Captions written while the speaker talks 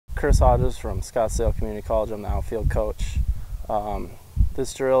Chris Hodges from Scottsdale Community College. I'm the outfield coach.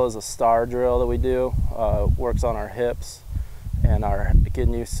 This drill is a star drill that we do. Works on our hips and our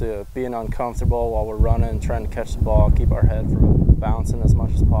getting used to being uncomfortable while we're running, trying to catch the ball, keep our head from bouncing as much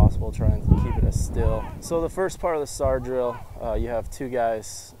as possible, trying to keep it as still. So the first part of the star drill, you have two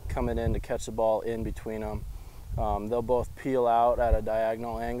guys coming in to catch the ball in between them. They'll both peel out at a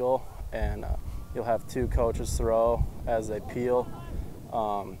diagonal angle, and you'll have two coaches throw as they peel.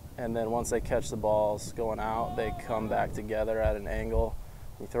 And then once they catch the balls going out, they come back together at an angle.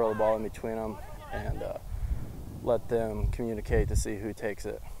 You throw the ball in between them and let them communicate to see who takes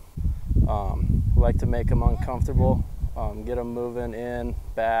it. We like to make them uncomfortable, get them moving in,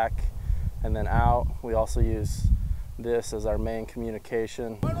 back, and then out. We also use this as our main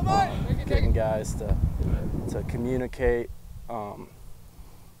communication, getting guys to communicate.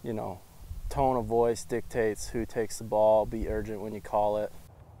 You know, tone of voice dictates who takes the ball. Be urgent when you call it.